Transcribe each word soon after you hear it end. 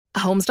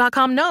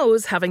Homes.com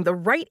knows having the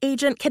right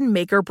agent can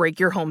make or break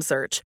your home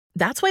search.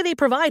 That's why they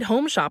provide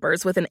home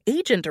shoppers with an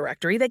agent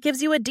directory that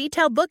gives you a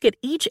detailed look at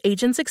each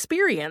agent's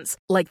experience,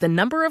 like the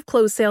number of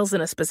closed sales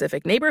in a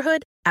specific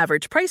neighborhood,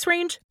 average price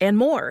range, and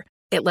more.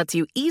 It lets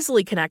you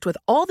easily connect with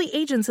all the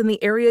agents in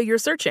the area you're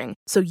searching,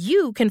 so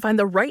you can find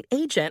the right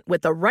agent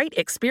with the right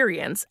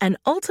experience and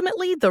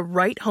ultimately the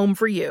right home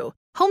for you.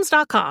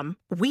 Homes.com.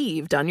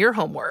 We've done your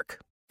homework.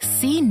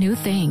 See new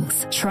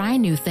things, try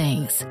new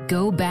things,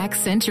 go back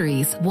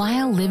centuries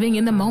while living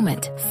in the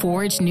moment,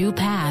 forge new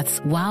paths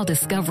while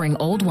discovering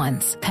old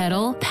ones,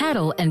 pedal,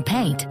 paddle, and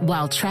paint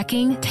while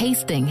trekking,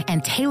 tasting,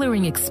 and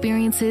tailoring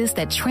experiences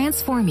that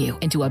transform you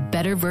into a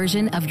better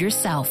version of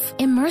yourself.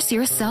 Immerse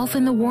yourself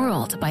in the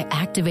world by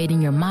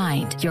activating your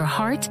mind, your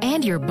heart,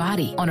 and your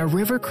body on a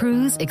river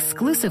cruise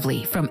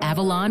exclusively from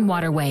Avalon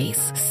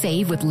Waterways.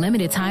 Save with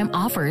limited time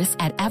offers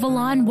at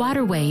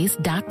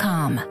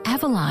AvalonWaterways.com.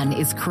 Avalon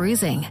is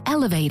cruising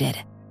elevated.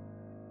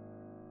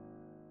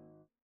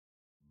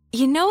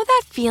 You know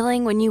that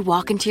feeling when you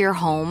walk into your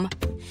home,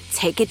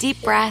 take a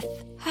deep breath,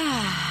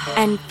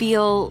 and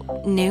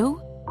feel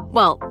new?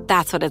 Well,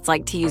 that's what it's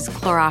like to use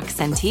Clorox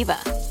Scentiva.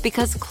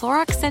 Because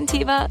Clorox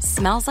Scentiva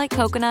smells like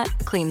coconut,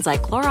 cleans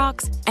like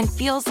Clorox, and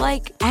feels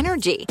like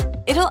energy.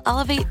 It'll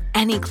elevate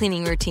any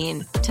cleaning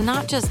routine to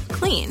not just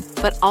clean,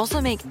 but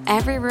also make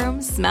every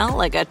room smell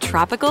like a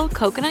tropical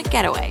coconut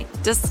getaway.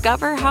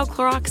 Discover how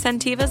Clorox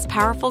Scentiva's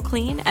powerful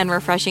clean and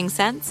refreshing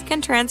scents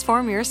can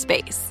transform your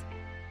space.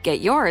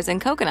 Get yours in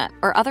coconut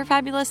or other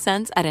fabulous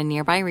scents at a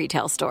nearby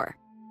retail store.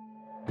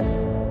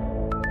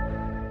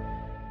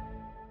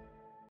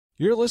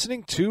 You're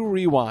listening to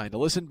Rewind, to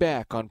listen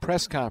back on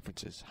press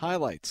conferences,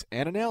 highlights,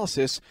 and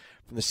analysis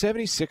from the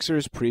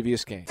 76ers'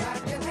 previous game.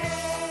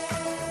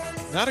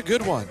 Not a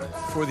good one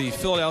for the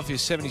Philadelphia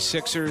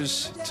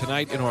 76ers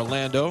tonight in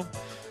Orlando,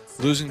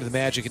 losing to the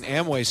Magic at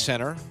Amway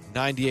Center,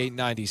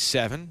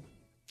 98-97.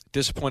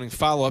 Disappointing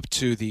follow-up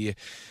to the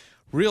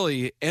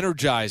really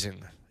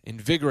energizing,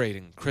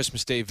 invigorating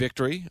Christmas Day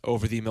victory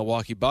over the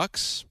Milwaukee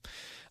Bucks.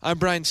 I'm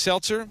Brian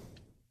Seltzer.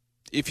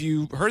 If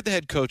you heard the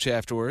head coach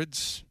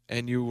afterwards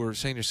and you were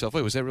saying to yourself,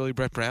 wait, was that really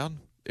Brett Brown?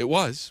 It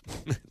was.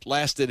 It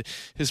lasted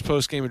his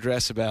post-game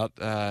address about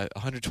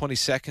 120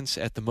 seconds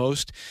at the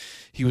most.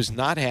 He was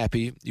not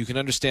happy. You can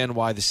understand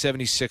why the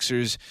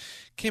 76ers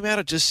came out.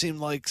 It just seemed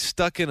like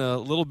stuck in a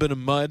little bit of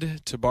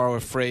mud, to borrow a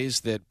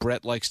phrase that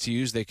Brett likes to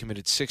use. They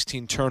committed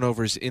 16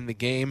 turnovers in the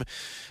game.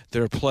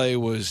 Their play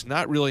was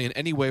not really in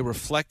any way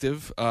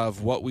reflective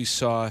of what we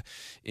saw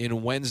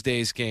in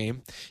Wednesday's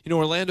game. You know,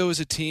 Orlando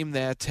is a team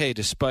that, hey,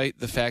 despite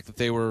the fact that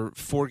they were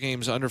 4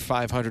 games under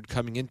 500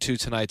 coming into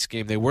tonight's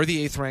game, they were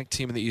the 8th-ranked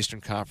team in the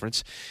Eastern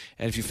Conference.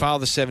 And if you follow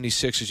the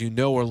 76ers, you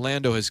know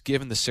Orlando has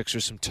given the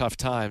Sixers some tough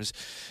times.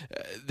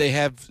 They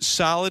have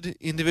solid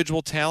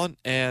individual talent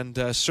and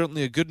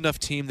certainly a good enough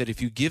team that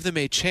if you give them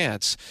a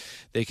chance,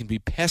 they can be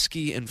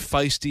pesky and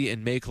feisty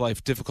and make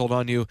life difficult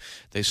on you.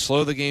 They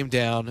slow the game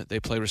down. They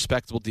play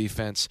respectable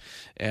defense.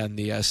 And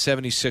the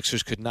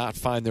 76ers could not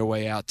find their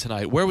way out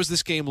tonight. Where was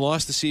this game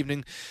lost this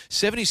evening?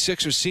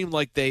 76ers seemed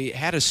like they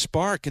had a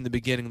spark in the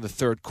beginning of the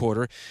third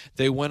quarter.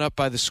 They went up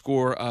by the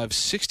score of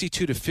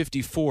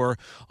 62-54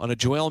 on a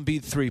Joel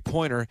Embiid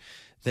three-pointer.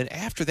 Then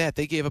after that,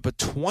 they gave up a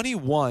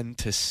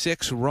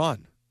 21-6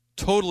 run.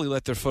 Totally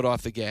let their foot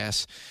off the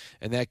gas,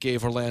 and that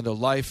gave Orlando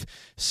life.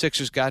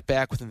 Sixers got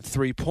back within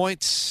 3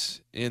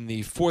 points in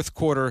the fourth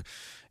quarter,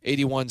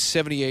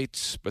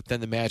 81-78, but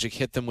then the Magic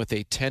hit them with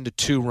a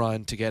 10-2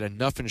 run to get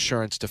enough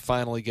insurance to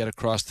finally get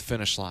across the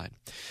finish line.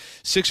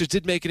 Sixers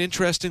did make it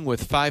interesting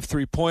with 5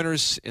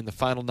 3-pointers in the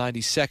final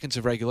 90 seconds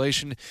of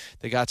regulation.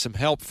 They got some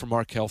help from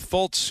Markelle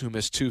Fultz, who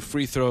missed 2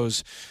 free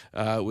throws,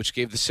 which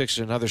gave the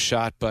Sixers another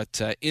shot. But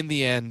in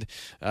the end,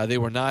 they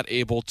were not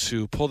able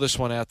to pull this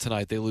one out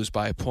tonight. They lose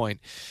by a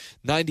point,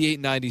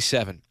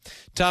 98-97.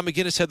 Tom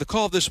McGinnis had the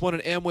call of this one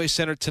at Amway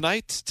Center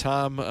tonight.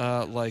 Tom,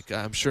 like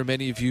I'm sure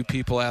many of you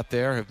people out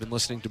there have been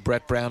listening to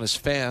Brett Brown as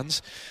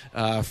fans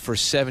for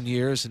 7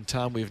 years. And,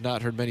 Tom, we have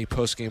not heard many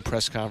post-game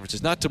press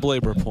conferences, not to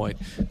belabor a point,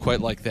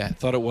 quite like that.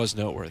 Thought it was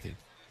noteworthy.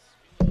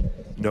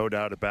 No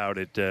doubt about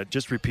it.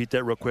 Just repeat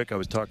that real quick. I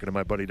was talking to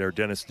my buddy there,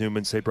 Dennis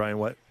Newman. Say, Brian,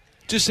 what?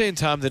 Just saying,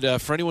 Tom, that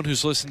for anyone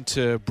who's listened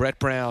to Brett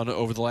Brown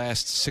over the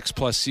last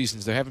 6+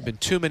 seasons, there haven't been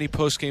too many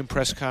post-game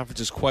press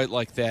conferences quite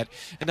like that.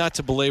 And not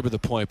to belabor the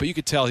point, but you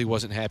could tell he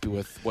wasn't happy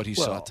with what he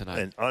saw tonight.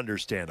 And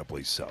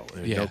understandably so.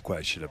 Yeah. No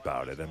question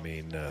about it. I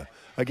mean,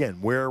 again,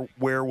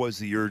 where was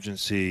the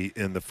urgency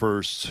in the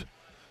first,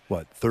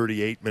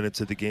 38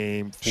 minutes of the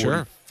game?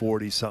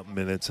 40-something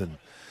minutes. And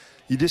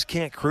you just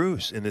can't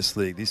cruise in this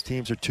league. These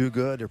teams are too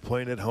good. They're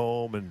playing at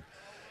home, and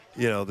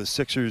you know, the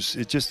Sixers,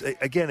 it just,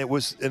 again, it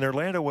was, in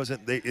Orlando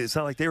it's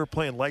not like they were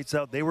playing lights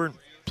out. They weren't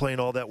playing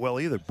all that well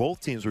either.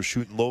 Both teams were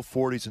shooting low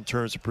 40s in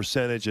terms of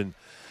percentage. And,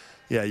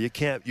 yeah, you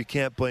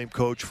can't blame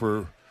Coach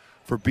for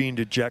being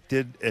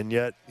dejected. And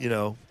yet, you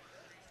know,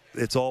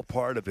 it's all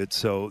part of it.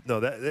 So, no,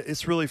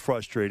 it's really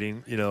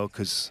frustrating, you know,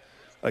 because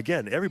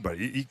again,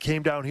 everybody, he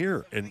came down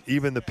here, and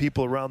even the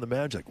people around the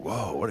match, like,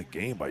 whoa, what a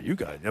game by you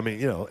guys. I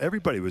mean,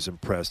 everybody was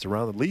impressed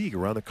around the league,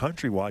 around the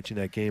country, watching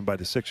that game by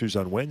the Sixers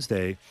on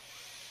Wednesday.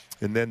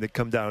 And then to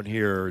come down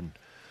here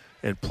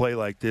and play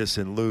like this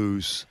and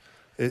lose,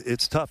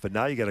 it's tough. And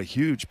now you got a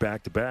huge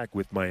back-to-back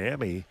with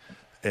Miami,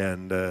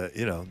 and,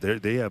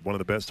 they have one of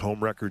the best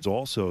home records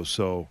also.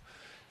 So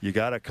you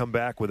got to come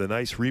back with a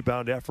nice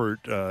rebound effort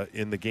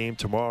in the game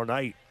tomorrow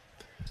night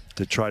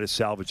to try to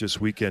salvage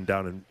this weekend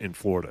down in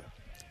Florida.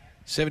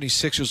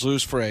 76ers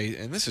lose for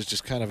and this is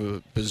just kind of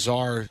a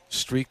bizarre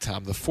streak,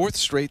 Tom. The 4th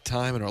straight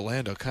time in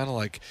Orlando, kind of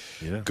like,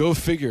 go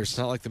figure. It's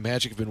not like the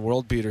Magic have been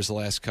world beaters the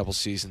last couple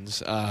seasons.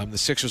 The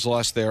Sixers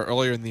lost there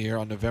earlier in the year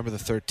on November the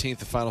 13th.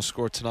 The final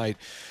score tonight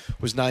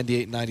was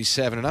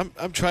 98-97. And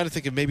I'm trying to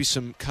think of maybe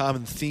some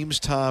common themes,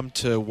 Tom,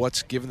 to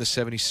what's given the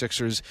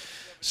 76ers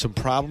some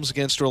problems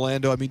against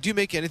Orlando. I mean, do you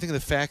make anything of the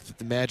fact that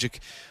the Magic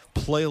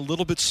play a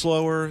little bit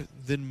slower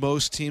than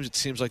most teams? It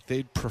seems like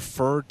they'd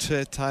prefer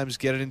to at times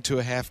get it into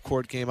a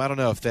half-court game. I don't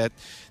know if that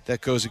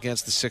goes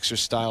against the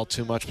Sixers style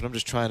too much, but I'm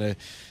just trying to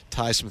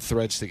tie some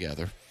threads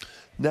together.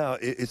 No,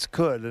 it's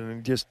good,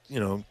 and just,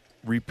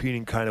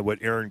 repeating kind of what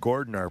Aaron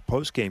Gordon, our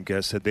post-game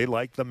guest, said, they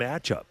like the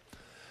matchup.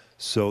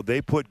 So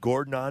they put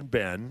Gordon on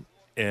Ben,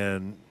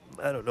 and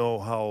I don't know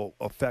how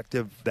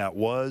effective that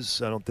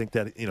was. I don't think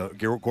that,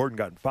 Gordon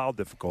got in foul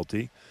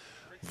difficulty.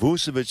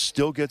 Vucevic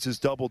still gets his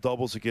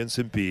double-doubles against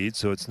Embiid,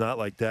 so it's not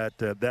like that.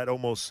 That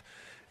almost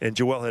 – and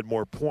Joel had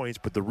more points,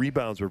 but the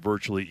rebounds were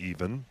virtually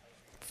even.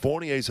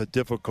 Fournier's a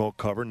difficult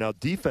cover. Now,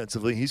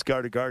 defensively, he's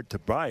guard-to-guard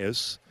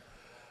Tobias.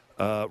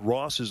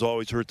 Ross has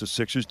always hurt the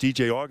Sixers.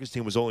 DJ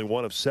Augustine was only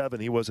 1 of 7.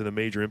 He wasn't a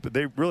major impact.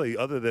 They really,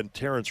 other than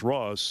Terrence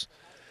Ross,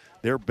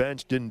 their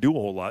bench didn't do a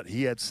whole lot.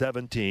 He had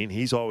 17.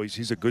 He's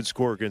a good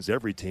scorer against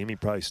every team.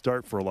 He'd probably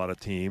start for a lot of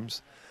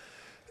teams.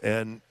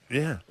 And,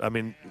 yeah, I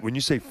mean, when you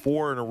say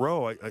 4 in a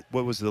row,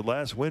 what was the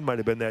last win might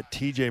have been that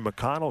T.J.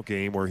 McConnell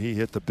game where he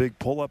hit the big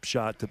pull-up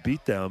shot to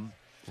beat them.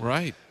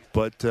 Right.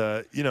 But,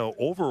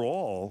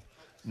 overall,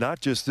 not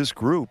just this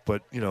group,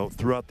 but,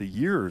 throughout the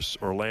years,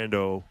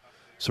 Orlando,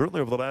 certainly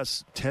over the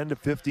last 10 to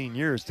 15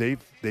 years,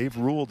 they've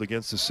ruled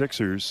against the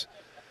Sixers,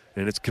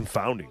 and it's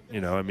confounding,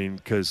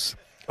 because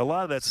a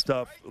lot of that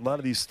stuff, a lot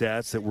of these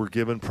stats that were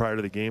given prior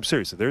to the game,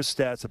 seriously, there's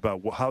stats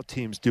about how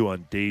teams do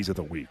on days of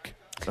the week.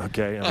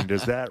 Okay, I mean,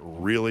 does that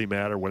really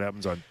matter what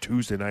happens on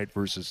Tuesday night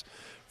versus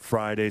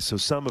Friday? So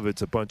some of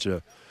it's a bunch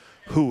of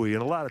hooey,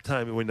 and a lot of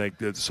time when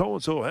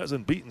so-and-so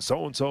hasn't beaten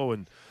so-and-so,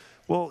 and,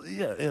 well,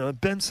 yeah,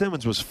 Ben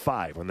Simmons was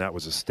 5 when that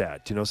was a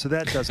stat, so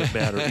that doesn't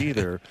matter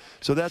either.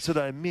 So that's what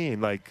I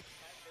mean. Like,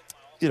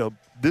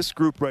 this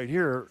group right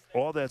here,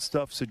 all that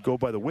stuff should go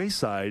by the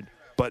wayside,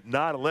 but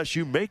not unless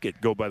you make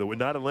it go by the way,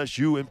 not unless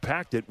you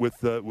impact it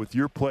with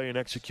your play and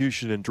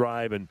execution and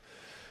drive and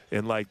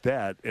like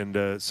that.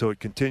 And so it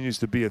continues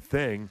to be a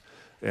thing.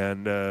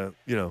 And, a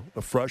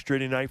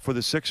frustrating night for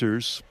the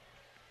Sixers.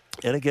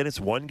 And, again, it's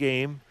one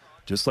game,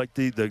 just like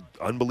the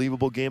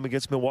unbelievable game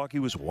against Milwaukee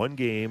was one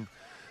game.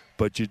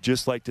 But you'd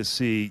just like to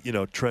see,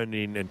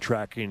 trending and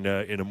tracking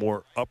in a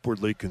more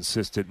upwardly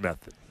consistent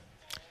method.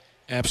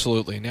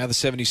 Absolutely. Now the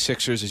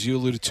 76ers, as you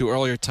alluded to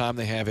earlier, Tom,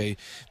 they have a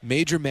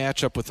major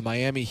matchup with the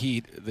Miami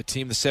Heat, the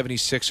team the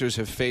 76ers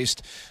have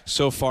faced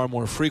so far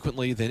more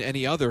frequently than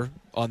any other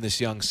on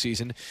this young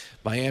season.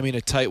 Miami in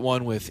a tight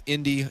one with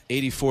Indy,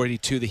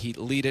 84-82. The Heat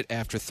lead it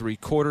after 3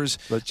 quarters.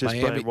 Let's just,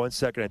 Brian, 1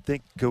 second. I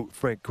think,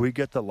 Frank, can we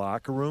get the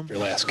locker room? Your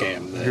last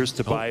game. Here's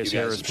Tobias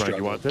Harris, Brian.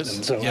 You want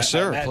this? So yes,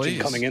 sir, I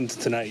please. Coming into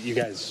tonight, you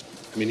guys,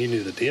 you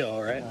knew the deal,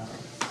 right?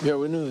 Yeah,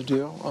 we knew the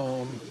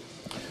deal.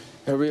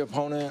 Every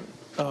opponent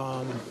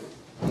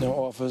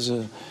offers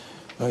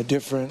a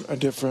different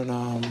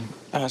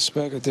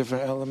aspect, a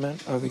different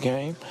element of the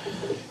game,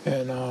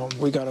 and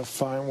we got to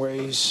find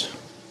ways,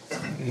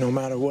 no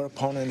matter what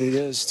opponent it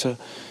is, to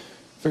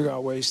figure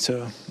out ways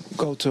to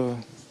go to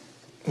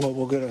what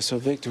will get us a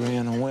victory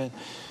and a win.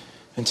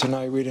 And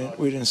tonight we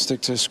didn't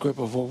stick to the script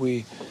of what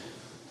we,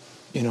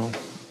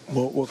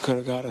 what could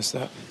have got us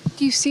that.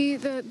 Do you see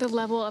the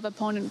level of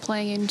opponent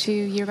playing into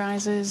your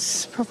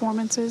guys'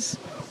 performances?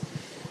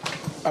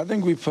 I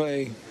think we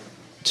play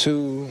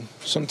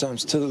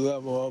sometimes to the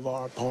level of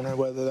our opponent,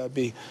 whether that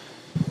be,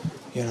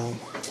 a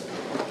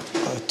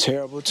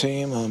terrible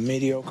team, a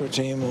mediocre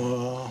team,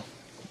 or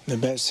the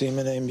best team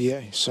in the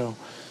NBA. So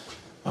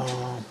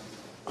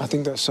I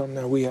think that's something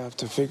that we have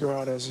to figure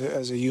out as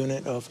a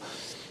unit of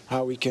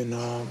how we can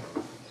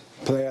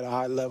play at a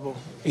high level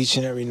each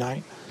and every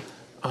night.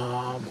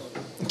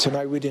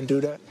 Tonight we didn't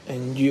do that,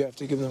 and you have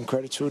to give them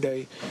credit too.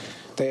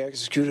 They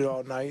executed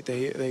all night.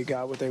 They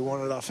got what they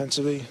wanted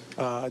offensively.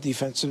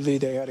 Defensively,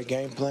 they had a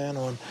game plan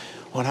on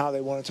how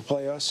they wanted to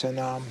play us, and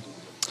I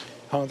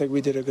don't think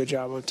we did a good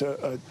job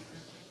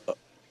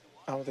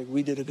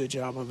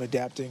of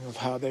adapting of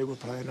how they were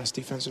playing us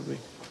defensively.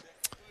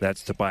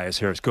 That's Tobias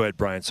Harris. Go ahead,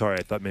 Brian. Sorry,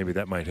 I thought maybe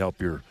that might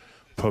help your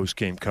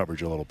post-game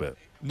coverage a little bit.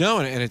 No,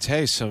 and it's,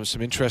 hey, some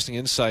interesting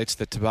insights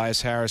that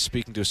Tobias Harris,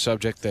 speaking to a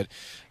subject that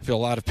I feel a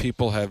lot of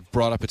people have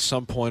brought up at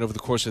some point over the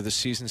course of the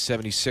season,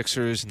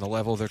 76ers and the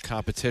level of their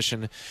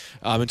competition.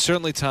 And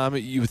certainly, Tom,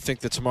 you would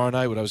think that tomorrow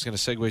night, what I was going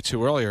to segue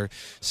to earlier,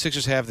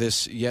 Sixers have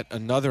this yet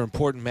another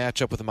important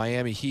matchup with the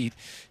Miami Heat.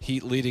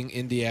 Heat leading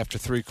Indy after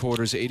three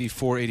quarters,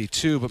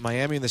 84-82. But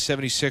Miami and the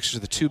 76ers are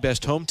the two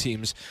best home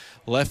teams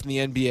left in the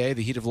NBA.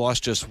 The Heat have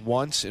lost just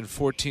once in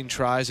 14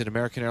 tries at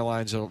American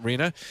Airlines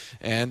Arena,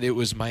 and it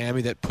was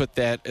Miami that put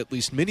that at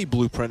least mini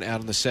blueprint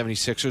out on the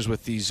 76ers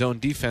with the zone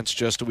defense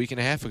just a week and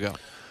a half ago.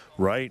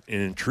 Right,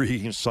 an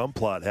intriguing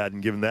subplot. Hadn't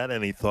given that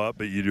any thought,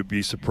 but you'd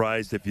be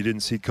surprised if you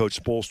didn't see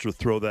Coach Spoelstra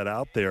throw that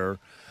out there.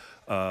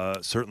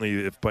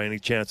 Certainly, if by any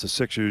chance the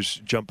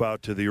Sixers jump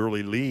out to the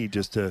early lead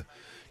just to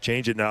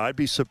change it. Now, I'd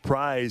be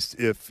surprised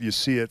if you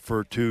see it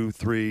for 2,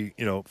 3,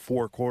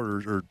 4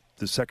 quarters, or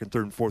the second,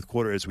 third, and fourth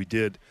quarter, as we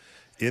did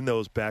in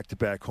those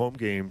back-to-back home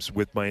games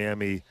with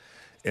Miami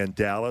and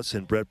Dallas.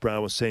 And Brett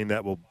Brown was saying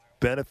that will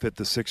benefit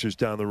the Sixers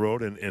down the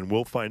road, and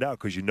we'll find out,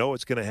 because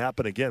it's going to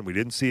happen again. We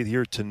didn't see it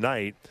here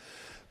tonight,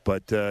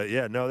 but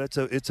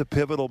it's a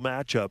pivotal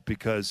matchup,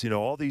 because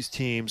all these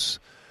teams,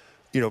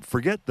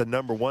 forget the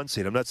number one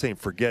seed. I'm not saying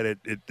forget it.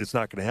 It's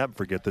not going to happen.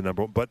 Forget the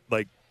number one, but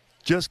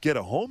just get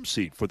a home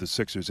seat for the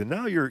Sixers. And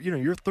now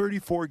you're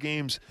 34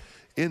 games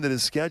into the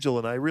schedule,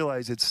 and I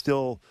realize it's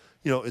still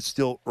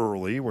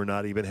early. We're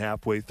not even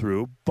halfway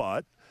through,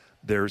 but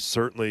there's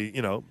certainly,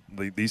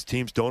 these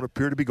teams don't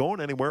appear to be going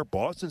anywhere.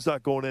 Boston's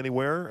not going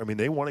anywhere. I mean,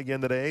 they won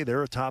again today.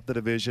 They're atop the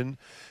division.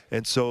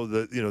 And so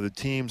the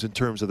teams in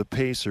terms of the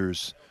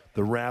Pacers,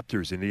 the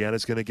Raptors,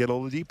 Indiana's going to get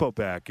Oladipo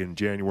back in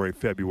January,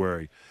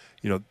 February.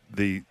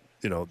 The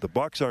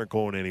Bucks aren't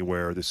going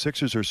anywhere. The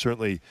Sixers are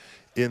certainly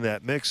in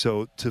that mix.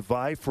 So to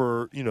vie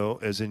for,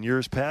 as in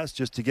years past,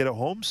 just to get a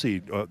home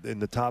seed in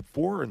the top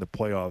 4 in the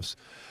playoffs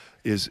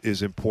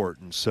is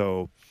important.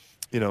 So,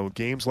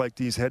 games like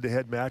these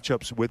head-to-head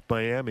matchups with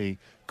Miami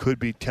could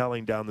be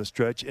telling down the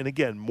stretch. And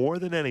again, more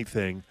than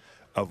anything,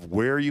 of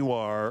where you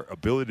are,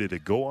 ability to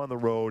go on the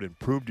road and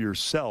prove to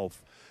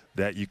yourself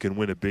that you can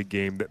win a big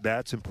game,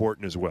 that's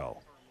important as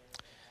well.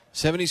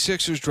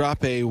 76ers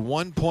drop a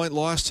 1-point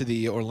loss to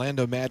the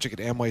Orlando Magic at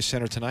Amway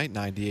Center tonight,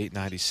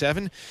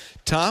 98-97.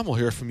 Tom, we'll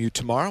hear from you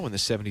tomorrow when the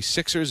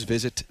 76ers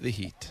visit the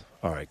Heat.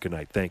 All right, good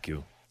night. Thank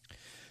you.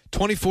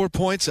 24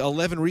 points,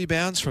 11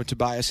 rebounds from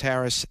Tobias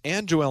Harris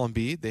and Joel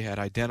Embiid. They had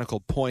identical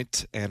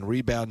point and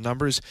rebound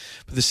numbers.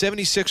 But the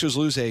 76ers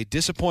lose a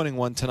disappointing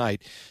one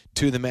tonight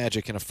to the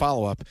Magic in a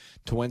follow-up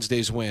to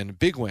Wednesday's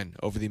big win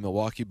over the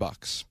Milwaukee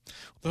Bucks.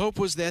 The hope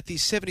was that the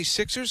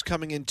 76ers,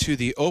 coming into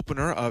the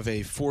opener of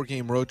a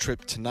 4-game road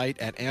trip tonight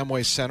at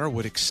Amway Center,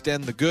 would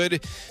extend the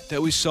good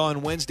that we saw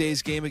in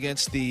Wednesday's game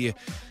against the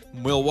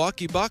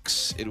Milwaukee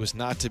Bucks. It was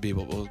not to be,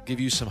 but we'll give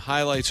you some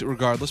highlights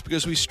regardless,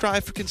 because we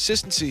strive for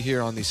consistency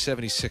here on the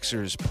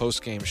 76ers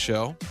post-game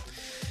show.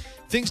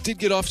 Things did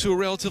get off to a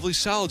relatively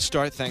solid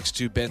start thanks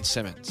to Ben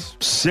Simmons.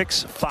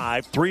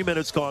 6-5, 3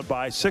 minutes gone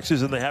by.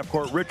 Sixers in the half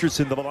court.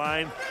 Richardson to the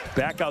line.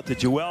 Back out to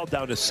Joel,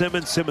 down to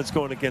Simmons. Simmons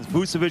going against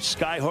Vucevic.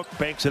 Skyhook,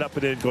 banks it up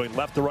and in, going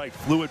left to right.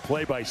 Fluid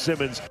play by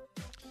Simmons.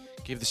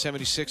 Gave the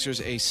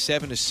 76ers a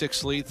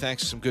 7-6 lead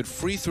thanks to some good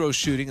free throw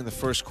shooting in the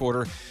first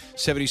quarter.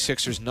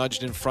 76ers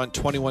nudged in front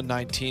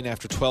 21-19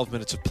 after 12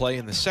 minutes of play.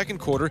 In the second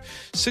quarter,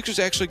 Sixers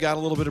actually got a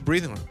little bit of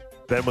breathing room.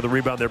 Then with a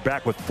rebound, they're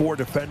back with 4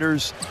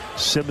 defenders.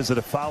 Simmons at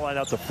a foul line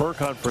out to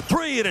Furkan for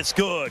 3, and it's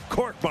good.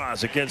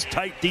 Korkmaz against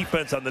tight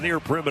defense on the near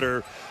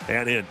perimeter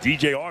and in.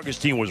 DJ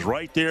Augustine was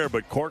right there,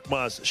 but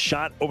Korkmaz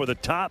shot over the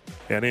top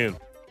and in.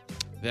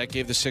 That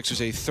gave the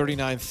Sixers a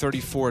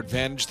 39-34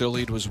 advantage. Their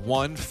lead was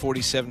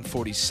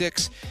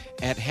 47-46.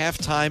 At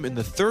halftime in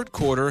the third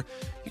quarter,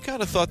 you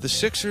kind of thought the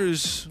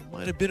Sixers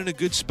might have been in a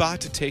good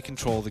spot to take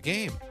control of the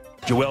game.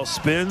 Joel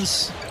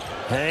spins,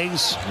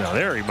 hangs. Now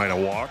there he might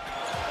have walked.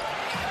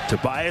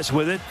 Tobias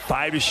with it,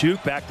 5 to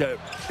shoot, back to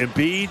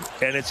Embiid,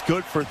 and it's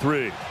good for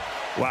 3.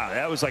 Wow,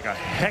 that was like a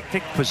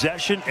hectic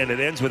possession, and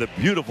it ends with a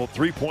beautiful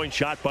 3-point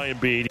shot by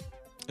Embiid.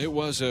 It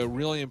was a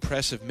really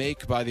impressive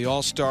make by the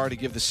All-Star to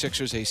give the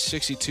Sixers a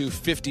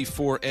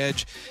 62-54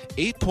 edge.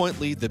 8-point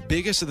lead, the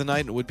biggest of the night,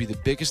 and it would be the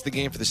biggest of the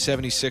game for the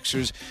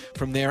 76ers.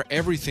 From there,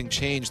 everything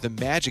changed. The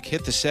Magic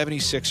hit the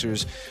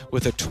 76ers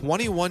with a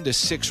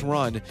 21-6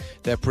 run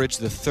that bridged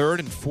the third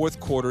and fourth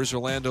quarters.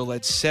 Orlando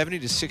led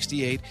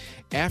 70-68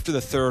 after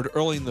the third.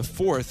 Early in the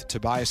fourth,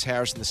 Tobias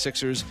Harris and the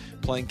Sixers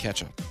playing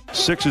catch-up.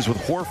 Sixers with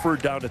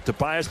Horford down to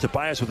Tobias.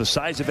 Tobias with a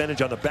size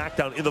advantage on the back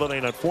down into the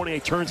lane on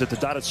 48 turns at the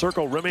dotted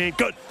circle. Remain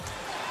good.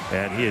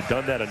 And he had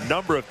done that a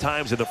number of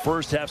times in the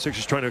first half.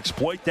 Sixers trying to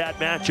exploit that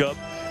matchup.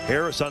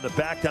 Harris on the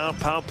back down,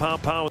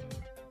 pound.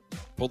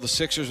 Pulled the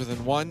Sixers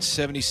within 1,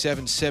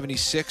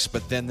 77-76,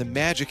 but then the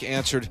Magic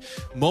answered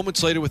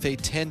moments later with a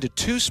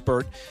 10-2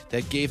 spurt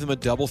that gave them a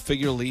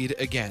double-figure lead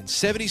again.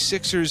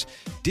 76ers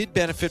did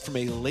benefit from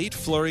a late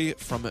flurry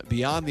from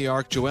beyond the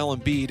arc. Joel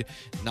Embiid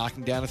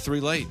knocking down a 3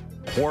 late.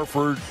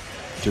 Horford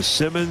to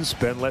Simmons.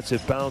 Ben lets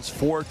it bounce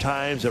 4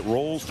 times. It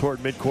rolls toward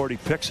midcourt. He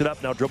picks it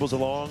up, now dribbles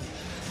along.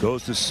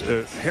 Goes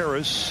to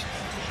Harris.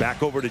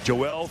 Back over to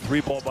Joel.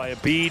 3-ball by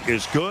Embiid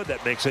is good.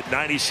 That makes it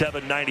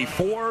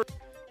 97-94.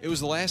 It was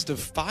the last of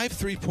 5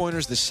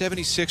 3-pointers the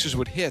 76ers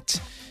would hit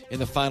in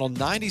the final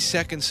 90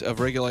 seconds of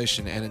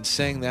regulation. And in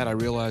saying that, I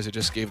realize I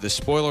just gave the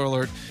spoiler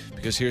alert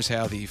because here's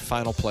how the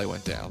final play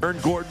went down. Aaron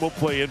Gordon will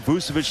play in.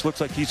 Vucevic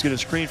looks like he's going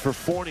to screen for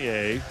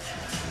Fournier.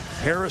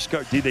 Harris,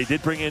 they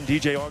did bring in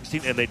DJ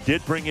Augustine, and they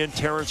did bring in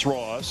Terrence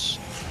Ross.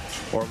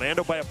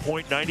 Orlando by a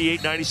point,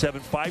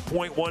 98-97,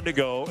 5.1 to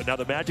go. And now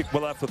the Magic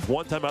will left with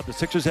one timeout. The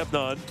Sixers have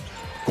none.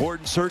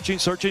 Gordon searching.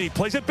 He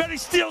plays it. Benny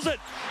steals it.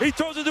 He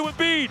throws it to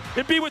Embiid.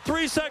 Embiid with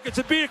 3 seconds.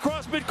 Embiid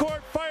across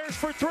midcourt. Fires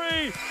for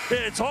 3.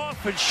 It's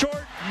off and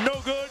short. No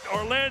good.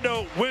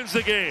 Orlando wins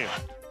the game.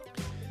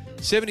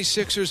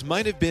 76ers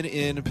might have been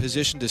in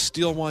position to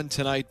steal one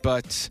tonight,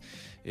 but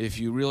if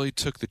you really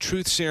took the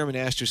truth serum and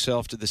asked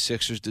yourself, did the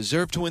Sixers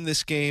deserve to win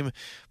this game?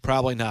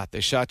 Probably not. They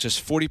shot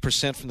just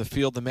 40% from the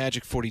field, the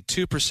Magic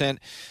 42%.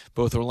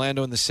 Both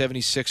Orlando and the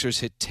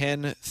 76ers hit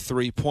 10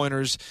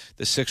 3-pointers.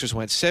 The Sixers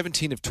went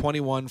 17 of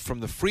 21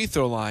 from the free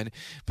throw line,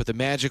 but the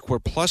Magic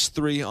were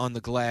 +3 on the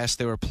glass.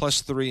 They were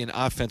 +3 in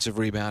offensive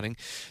rebounding.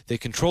 They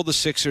controlled the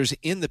Sixers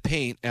in the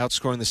paint,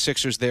 outscoring the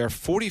Sixers there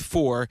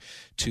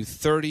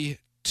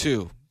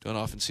 44-32. Don't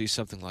often see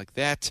something like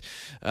that.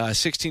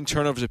 16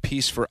 turnovers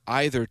apiece for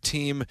either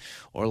team.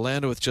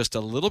 Orlando with just a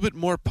little bit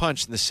more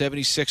punch than the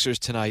 76ers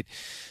tonight.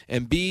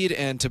 Embiid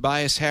and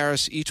Tobias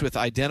Harris each with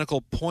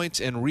identical points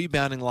and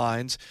rebounding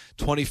lines,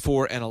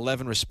 24 and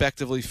 11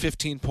 respectively.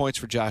 15 points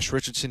for Josh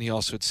Richardson. He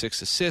also had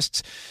 6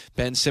 assists.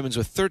 Ben Simmons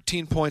with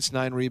 13 points,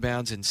 9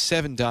 rebounds, and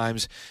 7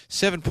 dimes.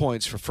 7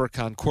 points for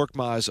Furkan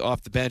Korkmaz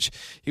off the bench.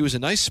 He was a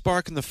nice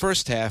spark in the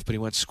first half, but he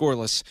went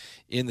scoreless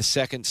in the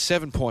second.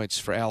 7 points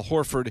for Al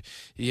Horford.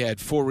 He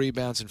had 4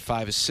 rebounds and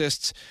 5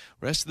 assists.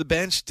 Rest of the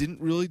bench didn't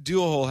really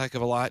do a whole heck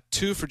of a lot.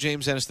 2 for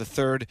James Ennis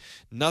III.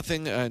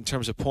 Nothing in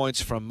terms of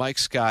points from Mike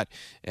Scott,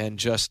 and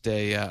just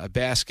a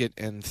basket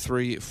and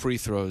 3 free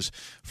throws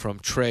from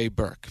Trey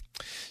Burke.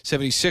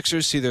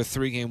 76ers see their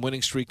 3-game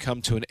winning streak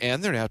come to an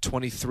end. They're now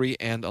 23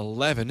 and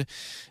 11.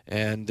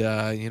 And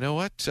you know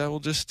what? I will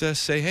just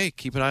say, hey,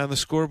 keep an eye on the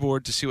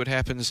scoreboard to see what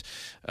happens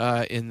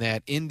in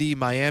that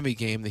Indy-Miami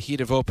game. The Heat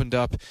have opened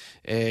up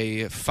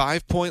a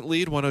 5-point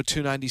lead,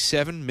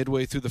 102-97,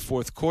 midway through the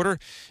fourth quarter.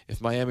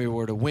 If Miami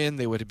were to win,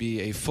 they would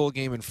be a full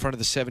game in front of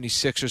the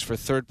 76ers for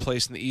third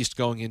place in the East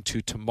going into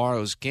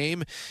tomorrow's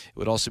game. It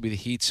would also be the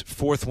Heat's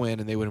 4th win,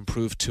 and they would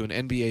improve to an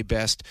NBA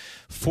best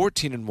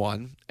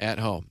 14-1 at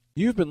home.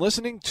 You've been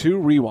listening to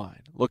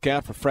Rewind. Look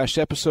out for fresh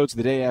episodes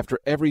the day after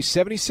every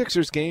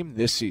 76ers game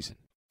this season.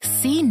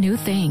 See new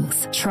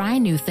things, try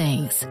new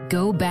things,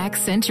 go back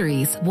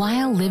centuries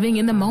while living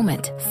in the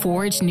moment,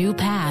 forge new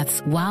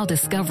paths while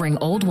discovering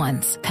old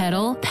ones,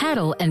 pedal,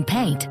 paddle, and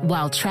paint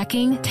while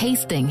trekking,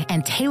 tasting,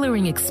 and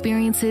tailoring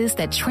experiences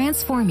that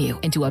transform you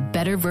into a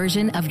better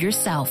version of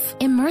yourself.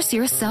 Immerse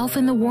yourself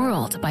in the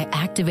world by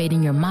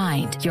activating your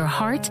mind, your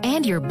heart,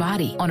 and your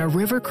body on a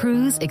river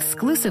cruise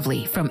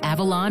exclusively from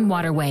Avalon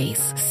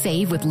Waterways.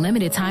 Save with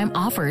limited time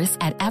offers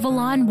at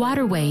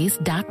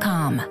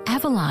AvalonWaterways.com.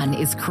 Avalon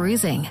is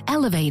cruising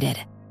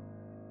elevated.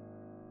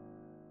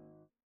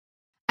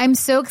 I'm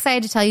so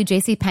excited to tell you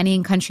JCPenney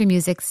and country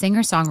music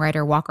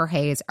singer-songwriter Walker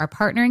Hayes are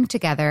partnering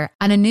together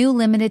on a new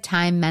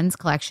limited-time men's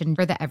collection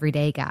for the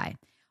everyday guy.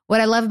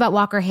 What I love about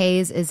Walker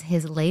Hayes is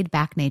his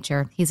laid-back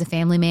nature. He's a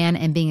family man,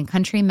 and being a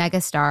country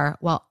megastar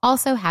while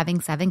also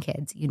having 7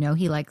 kids, you know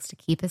he likes to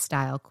keep his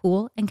style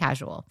cool and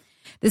casual.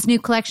 This new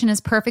collection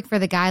is perfect for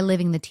the guy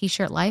living the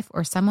t-shirt life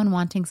or someone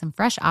wanting some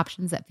fresh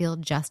options that feel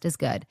just as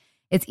good.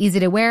 It's easy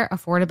to wear,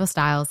 affordable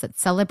styles that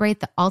celebrate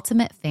the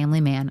ultimate family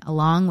man,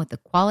 along with the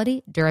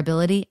quality,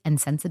 durability,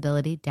 and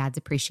sensibility dads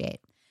appreciate.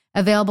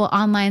 Available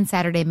online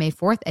Saturday, May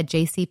 4th at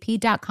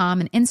jcp.com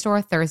and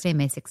in-store Thursday,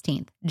 May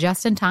 16th.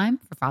 Just in time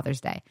for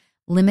Father's Day.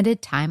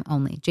 Limited time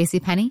only.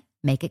 JCPenney,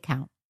 make it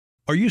count.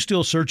 Are you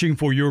still searching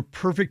for your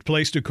perfect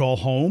place to call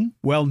home?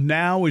 Well,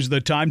 now is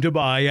the time to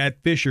buy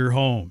at Fisher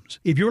Homes.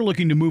 If you're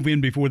looking to move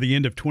in before the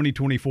end of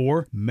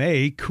 2024,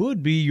 May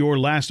could be your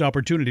last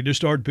opportunity to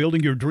start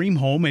building your dream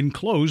home and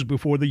close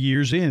before the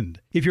year's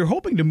end. If you're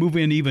hoping to move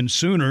in even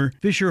sooner,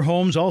 Fisher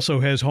Homes also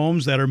has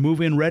homes that are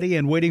move-in ready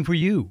and waiting for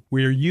you,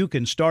 where you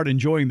can start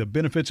enjoying the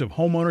benefits of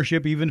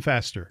homeownership even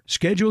faster.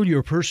 Schedule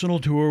your personal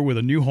tour with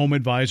a new home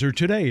advisor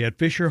today at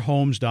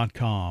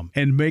FisherHomes.com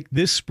and make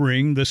this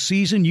spring the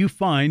season you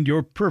find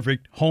your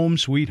perfect home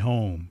sweet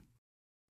home.